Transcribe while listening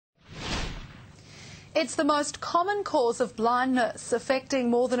It's the most common cause of blindness, affecting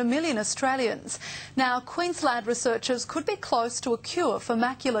more than 1 million Australians. Now, Queensland researchers could be close to a cure for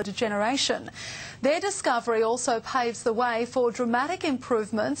macular degeneration. Their discovery also paves the way for dramatic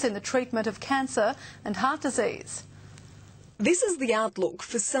improvements in the treatment of cancer and heart disease. This is the outlook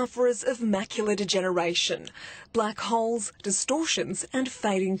for sufferers of macular degeneration. Black holes, distortions and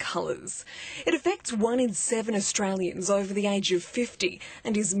fading colours. It affects 1 in 7 Australians over the age of 50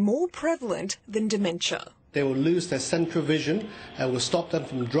 and is more prevalent than dementia. They will lose their central vision and will stop them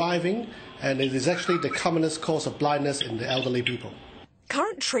from driving, and it is actually the commonest cause of blindness in the elderly people.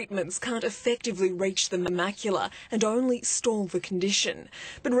 Current treatments can't effectively reach the macula and only stall the condition.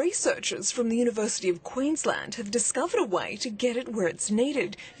 But researchers from the University of Queensland have discovered a way to get it where it's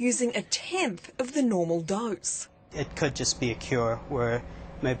needed, using 1/10 of the normal dose. It could just be a cure where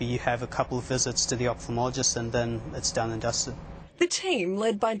maybe you have a couple of visits to the ophthalmologist and then it's done and dusted. The team,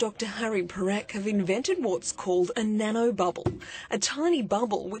 led by Dr. Parekh, have invented what's called a nanobubble, a tiny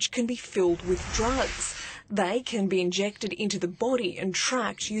bubble which can be filled with drugs. They can be injected into the body and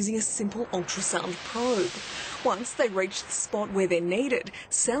tracked using a simple ultrasound probe. Once they reach the spot where they're needed,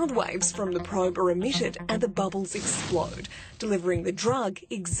 sound waves from the probe are emitted and the bubbles explode, delivering the drug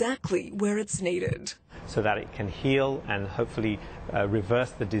exactly where it's needed. So that it can heal and hopefully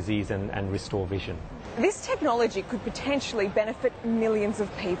reverse the disease and restore vision. This technology could potentially benefit millions of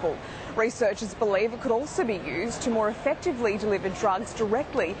people. Researchers believe it could also be used to more effectively deliver drugs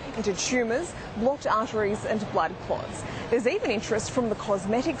directly into tumours, blocked arteries and blood clots. There's even interest from the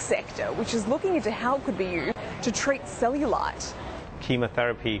cosmetic sector, which is looking into how it could be used to treat cellulite.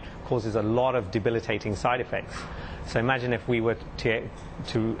 Chemotherapy causes a lot of debilitating side effects. So imagine if we were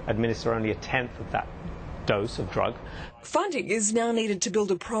to administer only 1/10 of that dose of drug. Funding is now needed to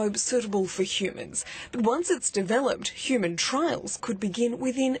build a probe suitable for humans, but once it's developed, human trials could begin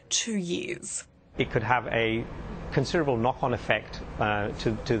within 2 years. It could have a considerable knock-on effect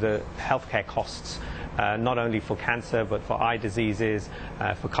to the healthcare costs, not only for cancer but for eye diseases,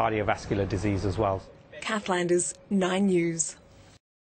 for cardiovascular disease as well. Kathlanders, 9 News.